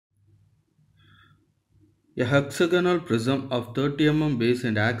A hexagonal prism of 30 mm base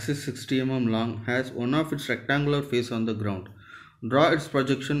and axis 60 mm long has one of its rectangular face on the ground. Draw its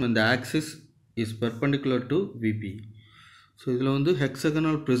projection when the axis is perpendicular to VP. So இதில் வந்து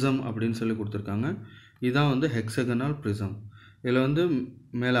hexagonal prism அப்படின்னு சொல்லி கொடுத்துருக்காங்க. இதுதான் வந்து hexagonal prism. இதில் வந்து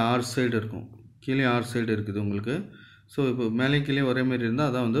மேலே ஆர் சைடு இருக்கும், கீழே ஆர் சைடு இருக்குது உங்களுக்கு. ஸோ இப்போ மேலே கீழே ஒரே மாதிரி இருந்தால்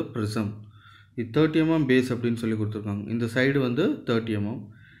அதான் வந்து ப்ரிசம். இது 30 mm பேஸ் அப்படின்னு சொல்லி கொடுத்துருக்காங்க. இந்த சைடு வந்து 30 mm.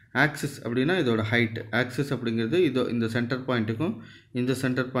 ஆக்சிஸ் அப்படின்னா இதோட ஹைட். ஆக்சிஸ் அப்படிங்கிறது இந்த சென்டர் பாயிண்ட்டுக்கும் இந்த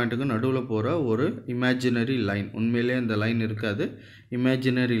சென்டர் பாயிண்ட்டுக்கும் நடுவில் போகிற ஒரு இமேஜினரி லைன். உண்மையிலே இந்த லைன் இருக்காது,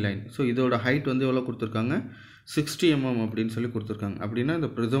 இமேஜினரி லைன். ஸோ இதோட ஹைட் வந்து எவ்வளோ கொடுத்துருக்காங்க, 60 mm அப்படின்னு சொல்லி கொடுத்துருக்காங்க. அப்படின்னா இந்த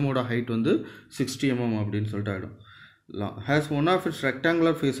ப்ரிசமோட ஹைட் வந்து 60 mm அப்படின்னு சொல்லிட்டு ஆகிடும். Has one of it's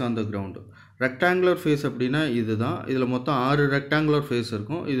rectangular face on the ground. Rectangular face அப்படின்னா இதுதான். இதில் மொத்தம் 6 ரெக்டாங்குலர் ஃபேஸ்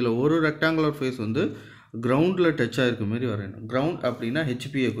இருக்கும். இதில் ஒரு ரெக்டாங்குலர் ஃபேஸ் வந்து கிரவுண்டில் டச் ஆகிருக்க மாதிரி வரையணும். கிரவுண்ட் அப்படின்னா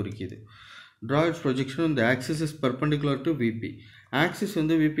ஹெச்பியை குறிக்கிது. ட்ரா இட்ஸ் ப்ரொஜெக்ஷன் இந்த axis is perpendicular to VP. Axis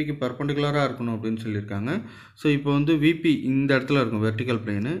வந்து விபிக்கு பர்பண்டிகுலராக இருக்கணும் அப்படின்னு சொல்லியிருக்காங்க. ஸோ இப்போ வந்து விபி இந்த இடத்துல இருக்கும், வெர்டிக்கல்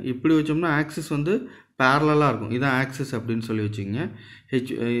பிளேனு. இப்படி வச்சோம்னா ஆக்சிஸ் வந்து பேரலாக இருக்கும். இதான் ஆக்சிஸ் அப்படின்னு சொல்லி வச்சுங்க.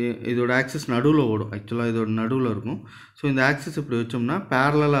 இதோட ஆக்சிஸ் நடுவில் ஓடும். ஆக்சுவலாக இதோட நடுவில் இருக்கும். ஸோ இந்த ஆக்சிஸ் இப்படி வச்சோம்னா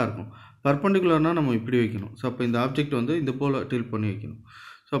பேரலாக இருக்கும். பர்பண்டிகுலர்னால் நம்ம இப்படி வைக்கணும். ஸோ அப்போ இந்த ஆப்ஜெக்ட் வந்து இந்த போல் டில்ட் பண்ணி வைக்கணும்.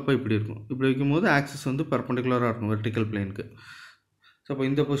 ஸோ அப்போ இப்படி இருக்கும். இப்படி வைக்கும்போது ஆக்சிஸ் வந்து பர்பண்டிகுலராக இருக்கும் வெர்டிக்கல் பிளேனுக்கு. ஸோ அப்போ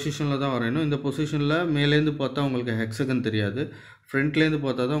இந்த பொசிஷனில் தான் வரையணும். இந்த பொசிஷனில் மேலேருந்து பார்த்தா உங்களுக்கு ஹெக்ஸகன் தெரியாது, ஃப்ரண்ட்லேருந்து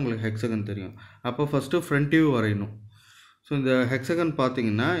பார்த்தா தான் உங்களுக்கு ஹெக்ஸகன் தெரியும். அப்போ ஃபஸ்ட்டு ஃப்ரண்ட் வியூ வரையணும். ஸோ இந்த ஹெக்ஸகன்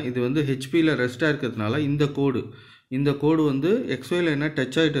பார்த்தீங்கன்னா இது வந்து ஹெச்பியில் ரெஸ்ட்டாக இருக்கிறதுனால இந்த கோடு வந்து எக்ஸ்ஒய் லைனை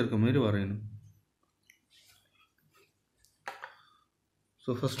டச் ஆகிட்டு இருக்க மாதிரி வரையணும்.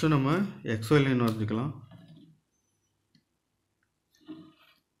 ஸோ ஃபஸ்ட்டு நம்ம எக்ஸ்ஒய் லைன் வரைஞ்சிக்கலாம்.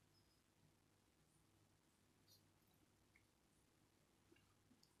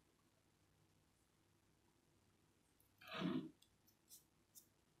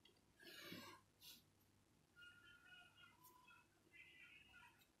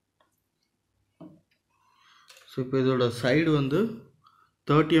 ஸோ இப்போ இதோட சைடு வந்து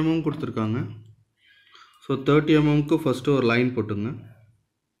 30 mm கொடுத்துருக்காங்க. ஸோ 30 mmக்கு ஃபஸ்ட்டு ஒரு லைன் போட்டுங்க.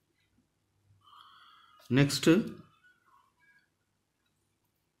 நெக்ஸ்ட்டு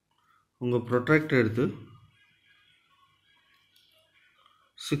உங்கள் ப்ரொட்ராக்டர் எடுத்து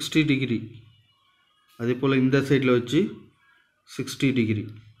 60 டிகிரி, அதே போல் இந்த சைடில் வச்சு 60 டிகிரி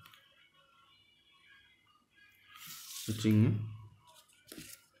வச்சுங்க.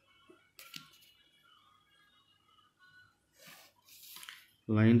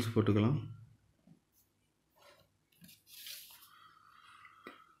 லைன்ஸ் போட்டுக்கலாம்.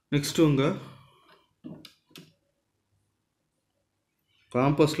 நெக்ஸ்ட்டு உங்கள்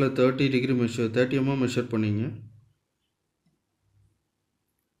காம்பஸில் 30 டிகிரி 30 mm மெஷர் பண்ணிங்க.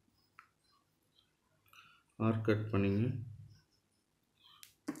 ஆர்க் கட் பண்ணிங்க.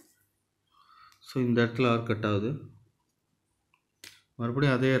 ஸோ இந்த இடத்துல ஆர்க் கட் ஆகுது.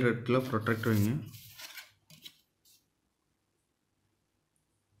 மறுபடியும் அதே இடத்துல ப்ரொட்ராக்டர் வைங்க.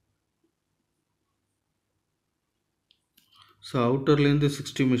 ஸோ அவுட்டர்லேருந்து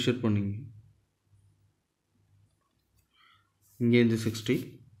 60 மெஷர் பண்ணிங்க. இங்கேருந்து 60,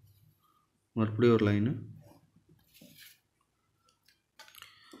 மறுபடியும் ஒரு லைனு.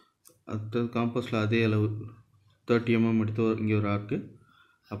 அடுத்தது காம்பஸில் அதே அளவு 30 mm எடுத்து இங்கே ஒரு ஆர்க்கு,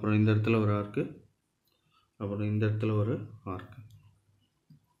 அப்புறம் இந்த இடத்துல ஒரு ஆர்க்கு, அப்புறம் இந்த இடத்துல ஒரு ஆர்க்கு.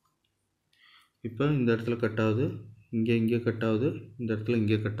 இப்போ இந்த இடத்துல கட் ஆகுது, இங்கே கட் ஆகுது, இந்த இடத்துல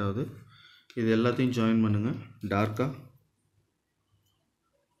இங்கே கட் ஆகுது. இது எல்லாத்தையும் ஜாயின் பண்ணுங்கள் டார்க்காக.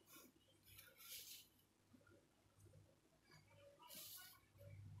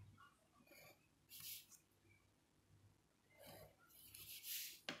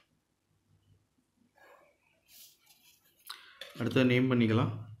 அடுத்த நேம்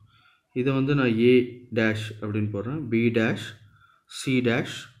பண்ணிக்கலாம். இதை வந்து நான் ஏ டேஷ் அப்படின்னு போடுறேன். B dash, C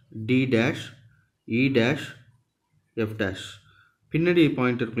dash, D dash, இ டேஷ், எஃப் டேஷ். பின்னாடி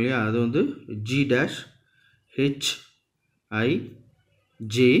பாயிண்ட் இருக்கும் இல்லையா, அது வந்து ஜி டேஷ், ஹெச், ஐ,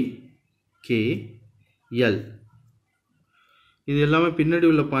 ஜே, கே, எல். இது எல்லாமே பின்னாடி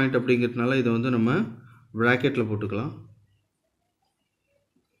உள்ள பாயிண்ட் அப்படிங்கிறதுனால இதை வந்து நம்ம ப்ராக்கெட்டில் போட்டுக்கலாம்.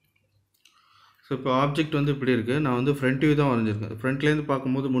 ஸோ இப்போ ஆப்ஜெக்ட் வந்து இப்படி இருக்குது. நான் வந்து ஃப்ரண்ட் வியூ தான் வரைஞ்சிருக்கேன். ஃப்ரண்ட்லேருந்து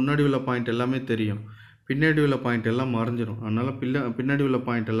பார்க்கும்போது முன்னாடி உள்ள பாயிண்ட் எல்லாமே தெரியும், பின்னாடி உள்ள பாயிண்ட் எல்லாம் மறைஞ்சிடும். அதனால் பின்னாடி உள்ள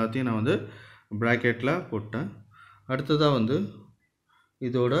பாயிண்ட் எல்லாத்தையும் நான் வந்து ப்ராக்கெட்டில் போட்டேன். அடுத்ததாக வந்து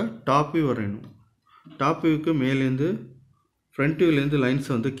இதோட டாப் வியூ வரையணும். டாப் வியூக்கு மேலேருந்து ஃப்ரண்ட் வியூலேருந்து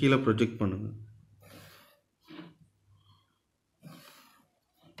லைன்ஸை வந்து கீழே ப்ரொஜெக்ட் பண்ணுங்கள்.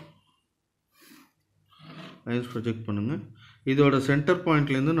 லைன்ஸ் ப்ரொஜெக்ட் பண்ணுங்கள். இதோட சென்டர்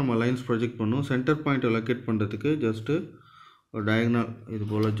பாயிண்ட்லேருந்து நம்ம லைன்ஸ் ப்ரொஜெக்ட் பண்ணுவோம். சென்டர் பாயிண்ட்டை லொக்கேட் பண்ணுறதுக்கு ஜஸ்ட்டு ஒரு டயகனல் இது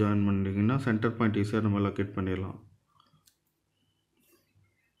போல் ஜாயின் பண்ணிங்கன்னா சென்டர் பாயிண்ட் ஈஸியாக நம்ம லொக்கேட் பண்ணிடலாம்.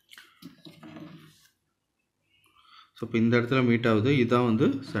 ஸோ இப்போ இந்த இடத்துல மீட் ஆகுது, இதுதான் வந்து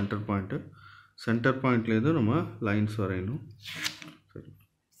சென்டர் பாயிண்ட்டு. சென்டர் பாயிண்ட்லேருந்து நம்ம லைன்ஸ் வரையணும். சரி,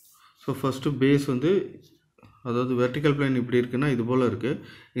 ஸோ ஃபஸ்ட்டு பேஸ் வந்து அதாவது வெர்டிக்கல் பிளேன் இப்படி இருக்குன்னா இது போல் இருக்குது.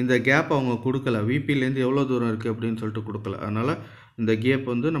 இந்த கேப் அவங்க கொடுக்கல, விபிலேருந்து எவ்வளோ தூரம் இருக்குது அப்படின்னு சொல்லிட்டு கொடுக்கல. அதனால் இந்த கேப்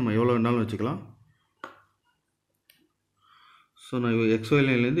வந்து நம்ம எவ்வளோ வேணாலும் வச்சுக்கலாம். ஸோ நான் XY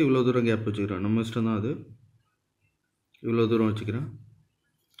லைன்லேருந்து இவ்வளோ தூரம் கேப் வச்சுக்கிறேன், நம்ம இஷ்டம் தான் அது. இவ்வளோ தூரம் வச்சுக்கிறேன்.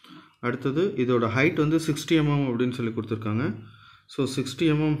 அடுத்தது இதோட ஹைட் வந்து 60 mm அப்படின்னு சொல்லி கொடுத்துருக்காங்க. So 60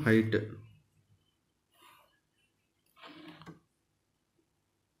 mm height.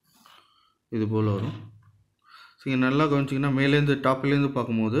 இது போல் வரும். ஸோ இங்கே நல்லா கவனிச்சிங்கன்னா மேலேருந்து டாப்லேருந்து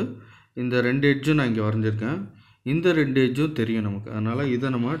பார்க்கும்போது இந்த 2 எட்ஜும் நான் இங்கே வரைஞ்சிருக்கேன். இந்த 2 எட்ஜும் தெரியும் நமக்கு. அதனால் இதை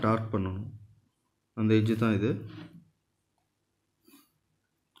நம்ம டார்க் பண்ணணும். அந்த எட்ஜு தான் இது.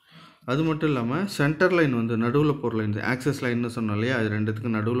 அது மட்டும் இல்லாமல் சென்டர் லைன் வந்து நடுவில் போகிற லைன், ஆக்சஸ் லைன்னு சொன்னோம் இல்லையா, அது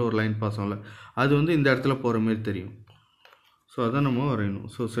ரெண்டுத்துக்கு நடுவில் ஒரு லைன் பாஸ் ஆகல, அது வந்து இந்த இடத்துல போகிற மாதிரி தெரியும். ஸோ அதை நம்ம வரையணும்.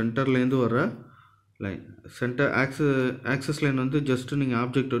 ஸோ சென்டர்லேருந்து வர லைன், சென்டர் ஆக்சஸ் லைன் வந்து ஜஸ்ட்டு நீங்கள்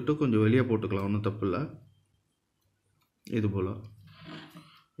ஆப்ஜெக்ட் விட்டு கொஞ்சம் வெளியே போட்டுக்கலாம், ஒன்றும் தப்பு இல்லை. இது போல்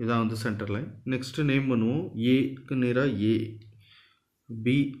இதான் வந்து சென்டர் லைன். நெக்ஸ்ட்டு நேம் பண்ணுவோம். ஏக்கு நேராக ஏ,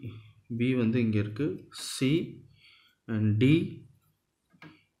 பி வந்து இங்கே இருக்குது, சி அண்ட் டி,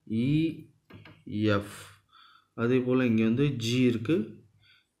 EF. அதே போல் இங்கே வந்து G இருக்குது,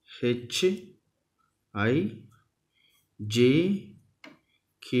 H, I, J,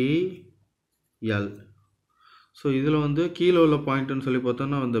 K, L. So இதில் வந்து கீழே உள்ள பாயிண்ட்டுன்னு சொல்லி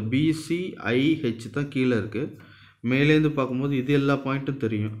பார்த்தோன்னா அந்த BCIH தான் கீழே இருக்குது. மேலேருந்து பார்க்கும்போது இது எல்லா பாயிண்ட்டும்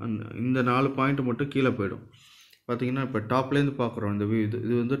தெரியும். இந்த 4 பாயிண்ட்டு மட்டும் கீழே போயிடும். பார்த்திங்கன்னா இப்போ டாப்லேருந்து பார்க்குறோம் இந்த வியூ,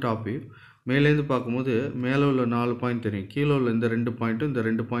 இது வந்து டாப் வியூ. மேலேருந்து பார்க்கும்போது மேலே உள்ள 4 பாயிண்ட் தெரியும், கீழே உள்ள இந்த 2 பாயிண்ட்டும் இந்த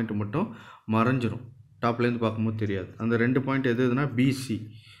 2 பாயிண்ட்டு மட்டும் மறைஞ்சிரும், டாப்லேருந்து பார்க்கும்போது தெரியாது. அந்த 2 பாயிண்ட் எதுனா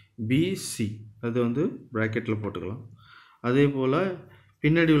BC அது வந்து ப்ராக்கெட்டில் போட்டுக்கலாம். அதே போல்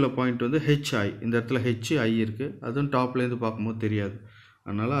பின்னாடி உள்ள பாயிண்ட் வந்து HI, இந்த இடத்துல HI இருக்குது, அதுவும் டாப்லேருந்து பார்க்கும்போது தெரியாது.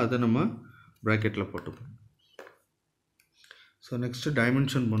 அதனால் அதை நம்ம ப்ராக்கெட்டில் போட்டுப்போம். ஸோ நெக்ஸ்ட்டு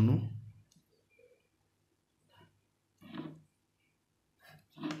டைமென்ஷன் பண்ணும்.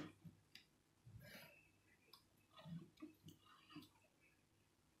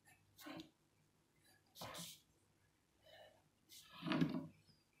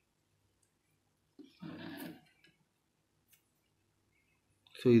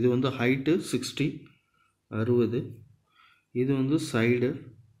 ஸோ இது வந்து ஹைட்டு 60. இது வந்து சைடு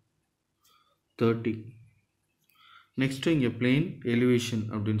 30. நெக்ஸ்ட்டு இங்கே பிளேன் எலிவேஷன்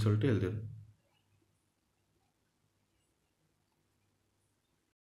அப்படின்னு சொல்லிட்டு எழுதுது.